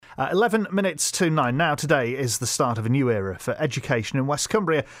11 minutes to 9 now. Today is the start of a new era for education in West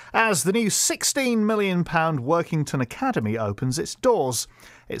Cumbria as the new £16 million Workington Academy opens its doors.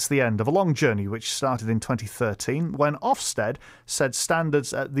 It's the end of a long journey which started in 2013 when Ofsted said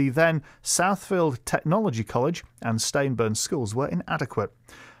standards at the then Southfield Technology College and Stainburn schools were inadequate.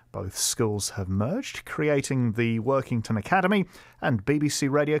 Both schools have merged, creating the Workington Academy, and BBC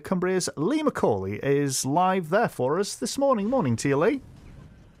Radio Cumbria's Lee McCauley is live there for us this morning. Morning to you, Lee.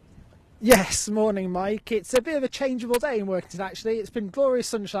 Yes, morning, Mike. It's a bit of a changeable day in Workington, actually. It's been glorious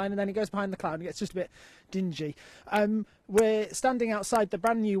sunshine and then it goes behind the cloud and it gets just a bit dingy. We're standing outside the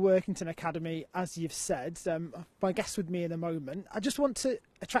brand new Workington Academy, as you've said. My guest with me in a moment. I just want to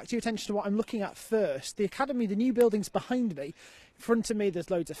attract your attention to what I'm looking at first. The Academy, the new building's behind me. In front of me,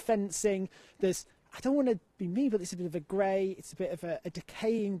 there's loads of fencing. I don't want to be mean, but it's a bit of a grey, it's a bit of a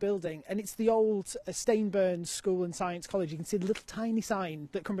decaying building, and it's the old Stainburn School and Science College. You can see the little tiny sign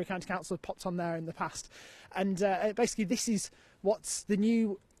that Cumbria County Council have popped on there in the past. And basically this is what the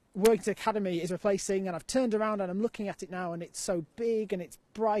new Workington Academy is replacing, and I've turned around and I'm looking at it now, and it's so big and it's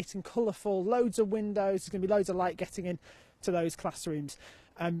bright and colourful, loads of windows, there's going to be loads of light getting in to those classrooms.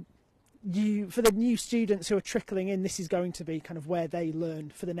 For the new students who are trickling in, this is going to be kind of where they learn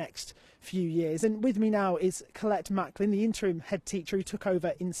for the next few years. And with me now is Colette Macklin, the interim head teacher who took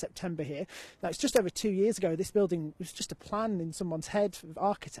over in September here. Now, it's just over 2 years ago. This building was just a plan in someone's head of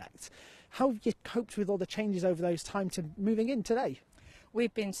architects. How have you coped with all the changes over those time to moving in today?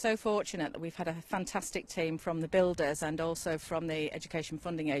 We've been so fortunate that we've had a fantastic team from the builders and also from the Education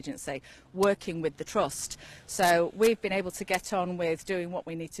Funding Agency working with the Trust. So we've been able to get on with doing what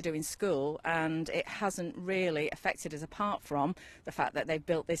we need to do in school, and it hasn't really affected us apart from the fact that they've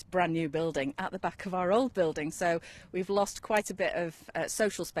built this brand new building at the back of our old building. So we've lost quite a bit of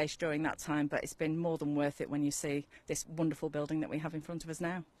social space during that time, but it's been more than worth it when you see this wonderful building that we have in front of us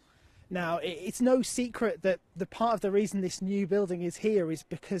now. Now, it's no secret that the part of the reason this new building is here is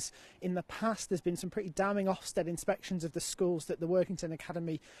because in the past there's been some pretty damning Ofsted inspections of the schools that the Workington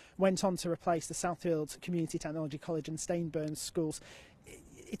Academy went on to replace the Southfield Community Technology College and Stainburn schools.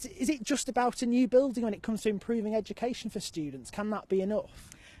 Is it just about a new building when it comes to improving education for students? Can that be enough?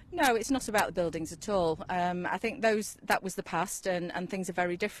 No, it's not about the buildings at all. I think that was the past, and things are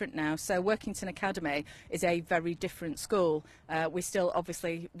very different now. So Workington Academy is a very different school. We still,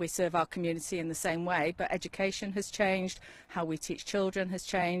 obviously, we serve our community in the same way, but education has changed, how we teach children has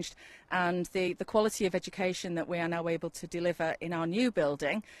changed, and the quality of education that we are now able to deliver in our new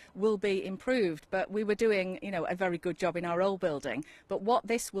building will be improved. But we were doing, a very good job in our old building. But what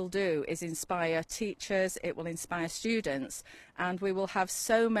this will do is inspire teachers, it will inspire students, and we will have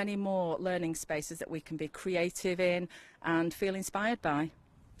so many more learning spaces that we can be creative in and feel inspired by.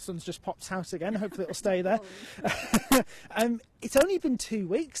 Sun's just popped out again. Hopefully it'll stay there. It's only been 2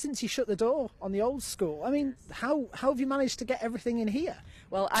 weeks since you shut the door on the old school. I mean, how have you managed to get everything in here?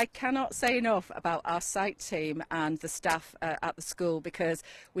 Well, I cannot say enough about our site team and the staff at the school, because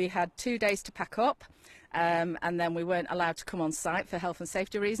we had 2 days to pack up. And then we weren't allowed to come on site for health and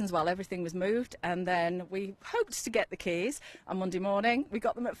safety reasons while everything was moved, and then we hoped to get the keys on Monday morning. We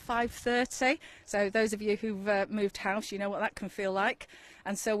got them at 5:30, so those of you who've moved house, you know what that can feel like.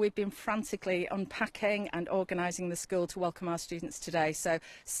 And so we've been frantically unpacking and organising the school to welcome our students today. So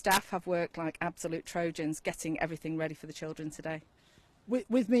staff have worked like absolute Trojans getting everything ready for the children today.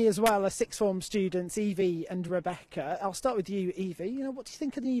 With me as well are sixth form students, Evie and Rebecca. I'll start with you, Evie. What do you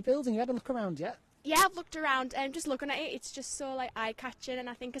think of the new building? You had a look around yet? Yeah, I've looked around and just looking at it, it's just so eye-catching, and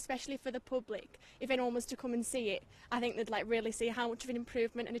I think especially for the public, if anyone was to come and see it, I think they'd really see how much of an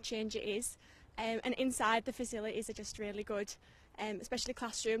improvement and a change it is. And inside the facilities are just really good, especially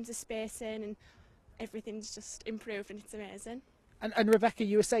classrooms, the spacing and everything's just improved, and it's amazing. And Rebecca,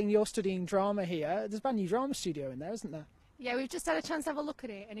 you were saying you're studying drama here. There's a brand new drama studio in there, isn't there? Yeah, we've just had a chance to have a look at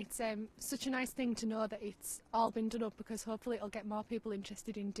it, and it's such a nice thing to know that it's all been done up, because hopefully it'll get more people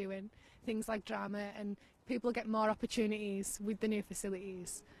interested in doing things like drama, and people get more opportunities with the new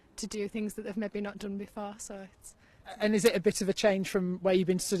facilities to do things that they've maybe not done before. So it's... And is it a bit of a change from where you've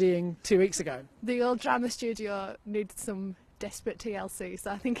been studying 2 weeks ago? The old drama studio needed some desperate TLC, so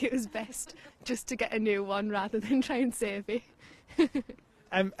I think it was best just to get a new one rather than try and save it.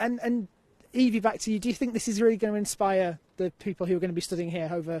 And Evie, back to you. Do you think this is really going to inspire the people who are going to be studying here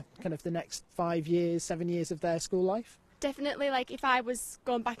over kind of the next 5 years, 7 years of their school life? Definitely, if I was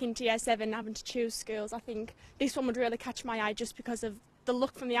going back into year 7 having to choose schools, I think this one would really catch my eye just because of the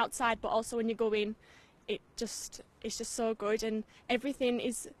look from the outside, but also when you go in, it's just so good, and everything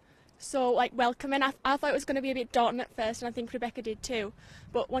is so welcoming. I thought it was going to be a bit daunting at first, and I think Rebecca did too,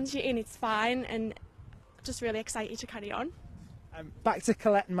 but once you're in, it's fine, and just really excited to carry on. Back to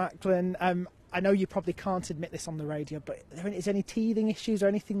Colette Macklin. I know you probably can't admit this on the radio, but is there any teething issues or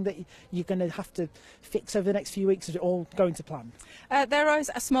anything that you're going to have to fix over the next few weeks? Is it all going to plan? There is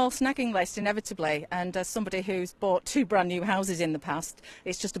a small snagging list, inevitably, and as somebody who's bought 2 brand new houses in the past,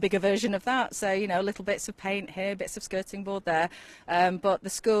 it's just a bigger version of that. So, you know, little bits of paint here, bits of skirting board there, but the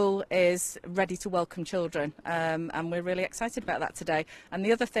school is ready to welcome children, and we're really excited about that today. And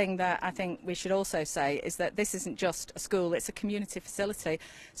the other thing that I think we should also say is that this isn't just a school, it's a community facility.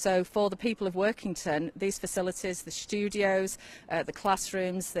 So for the people of Workington, these facilities, the studios, the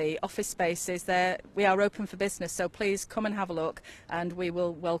classrooms, the office spaces, we are open for business, so please come and have a look, and we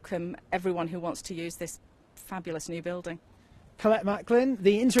will welcome everyone who wants to use this fabulous new building. Colette Macklin,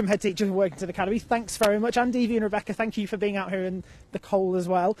 the interim head teacher for Workington Academy, thanks very much. And Evie and Rebecca, thank you for being out here in the cold as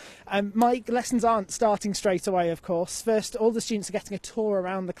well. Mike, lessons aren't starting straight away, of course. First, all the students are getting a tour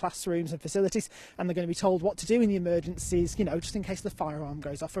around the classrooms and facilities, and they're going to be told what to do in the emergencies, you know, just in case the fire alarm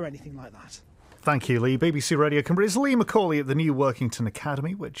goes off or anything like that. Thank you, Lee. BBC Radio Cymru's Lee McCauley at the new Workington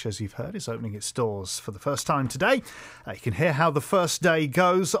Academy, which, as you've heard, is opening its doors for the first time today. You can hear how the first day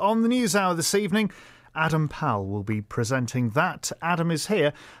goes on the News Hour this evening. Adam Powell will be presenting that. Adam is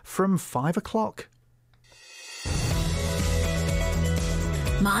here from 5 o'clock.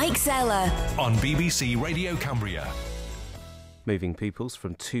 Mike Zeller on BBC Radio Cumbria. Moving pupils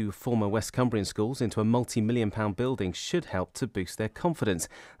from 2 former West Cumbrian schools into a multi-million-pound building should help to boost their confidence.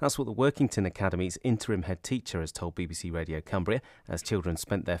 That's what the Workington Academy's interim head teacher has told BBC Radio Cumbria as children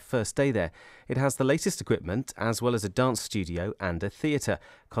spent their first day there. It has the latest equipment as well as a dance studio and a theatre.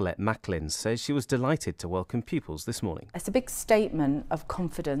 Colette Macklin says she was delighted to welcome pupils this morning. It's a big statement of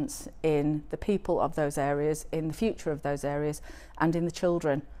confidence in the people of those areas, in the future of those areas, and in the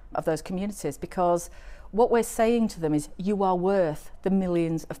children of those communities, because what we're saying to them is you are worth the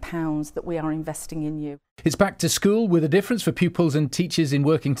millions of pounds that we are investing in you. It's back to school with a difference for pupils and teachers in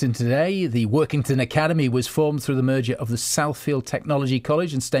Workington today. The Workington Academy was formed through the merger of the Southfield Technology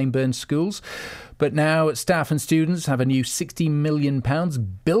College and Stainburn schools. But now staff and students have a new £60 million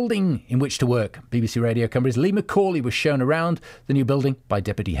building in which to work. BBC Radio Cumbria's Lee McCauley was shown around the new building by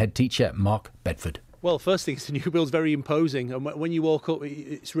Deputy Head Teacher Mark Bedford. Well, first thing, the new build's very imposing, and when you walk up,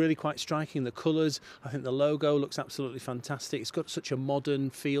 it's really quite striking. The colours, I think the logo looks absolutely fantastic. It's got such a modern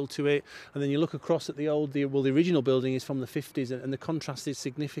feel to it, and then you look across at the original building is from the 50s, and the contrast is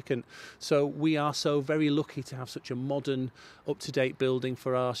significant. So we are so very lucky to have such a modern, up-to-date building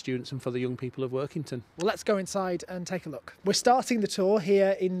for our students and for the young people of Workington. Well, let's go inside and take a look. We're starting the tour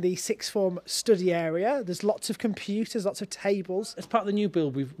here in the sixth form study area. There's lots of computers, lots of tables. As part of the new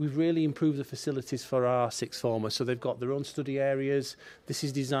build, we've really improved the facilities for our sixth formers, so they've got their own study areas. This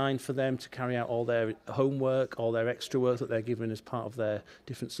is designed for them to carry out all their homework, all their extra work that they're given as part of their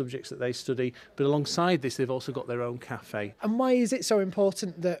different subjects that they study. But alongside this, they've also got their own cafe. And why is it so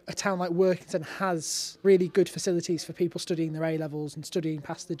important that a town like Workington has really good facilities for people studying their A-levels and studying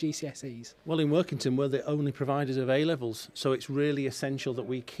past the GCSEs? Well, in Workington, we're the only providers of A-levels, so it's really essential that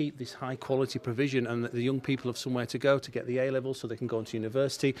we keep this high-quality provision and that the young people have somewhere to go to get the A-levels so they can go into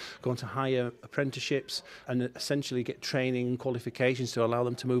university, go into higher apprenticeships, and essentially get training and qualifications to allow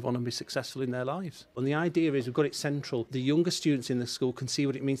them to move on and be successful in their lives. And the idea is we've got it central. The younger students in the school can see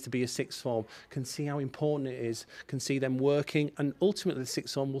what it means to be a sixth form, can see how important it is, can see them working, and ultimately the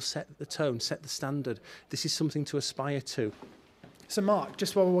sixth form will set the tone, set the standard. This is something to aspire to. So Mark,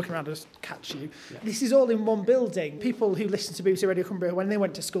 just while we're walking around, I'll just catch you. Yeah. This is all in one building. People who listen to BBC Radio Cumbria, when they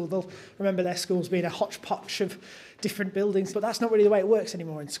went to school, they'll remember their schools being a hodgepodge of different buildings, but that's not really the way it works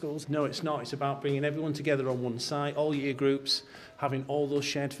anymore in schools. No, it's not. It's about bringing everyone together on one site, all year groups, having all those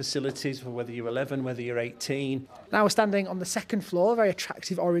shared facilities for whether you're 11, whether you're 18. Now we're standing on the second floor, very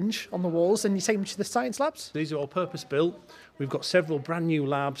attractive orange on the walls, and you take them to the science labs? These are all purpose-built. We've got several brand new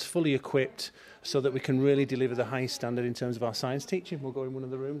labs, fully equipped, so that we can really deliver the highest standard in terms of our science teaching. We'll go in one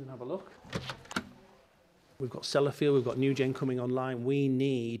of the rooms and have a look. We've got Sellafield, we've got NewGen coming online. We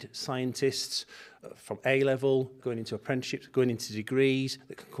need scientists from A-level, going into apprenticeships, going into degrees,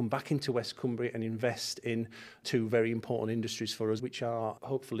 that can come back into West Cumbria and invest in 2 very important industries for us, which are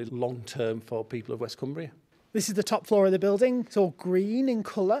hopefully long-term for people of West Cumbria. This is the top floor of the building. It's all green in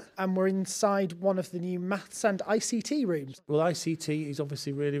colour, and we're inside one of the new maths and ICT rooms. Well, ICT is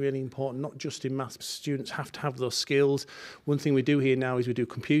obviously really, really important, not just in maths. Students have to have those skills. One thing we do here now is we do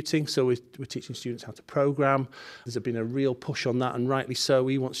computing, so we're teaching students how to program. There's been a real push on that, and rightly so.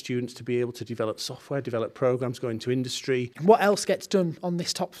 We want students to be able to develop software, develop programs, go into industry. What else gets done on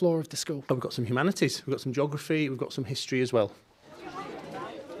this top floor of the school? We've got some humanities, we've got some geography, we've got some history as well.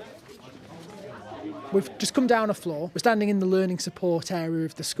 We've just come down a floor. We're standing in the learning support area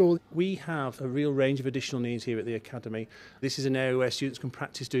of the school. We have a real range of additional needs here at the Academy. This is an area where students can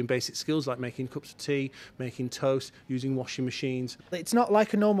practice doing basic skills like making cups of tea, making toast, using washing machines. It's not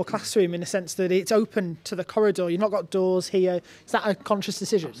like a normal classroom in the sense that it's open to the corridor. You've not got doors here. Is that a conscious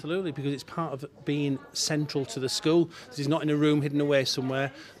decision? Absolutely, because it's part of being central to the school. This is not in a room hidden away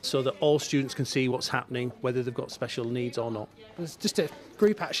somewhere, so that all students can see what's happening, whether they've got special needs or not. There's just a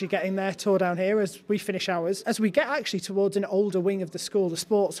group actually getting their tour down here as we finish ours. As we get actually towards an older wing of the school, the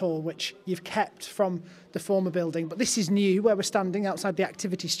sports hall, which you've kept from the former building, but this is new, where we're standing outside the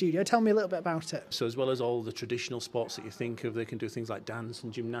activity studio. Tell me a little bit about it. So as well as all the traditional sports that you think of, they can do things like dance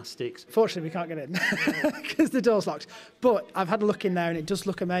and gymnastics. Fortunately, we can't get in because the door's locked. But I've had a look in there and it does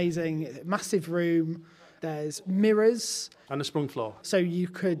look amazing. Massive room. There's mirrors. And a sprung floor. So you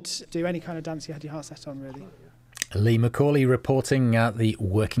could do any kind of dance you had your heart set on, really. Lee McCauley reporting at the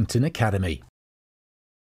Workington Academy.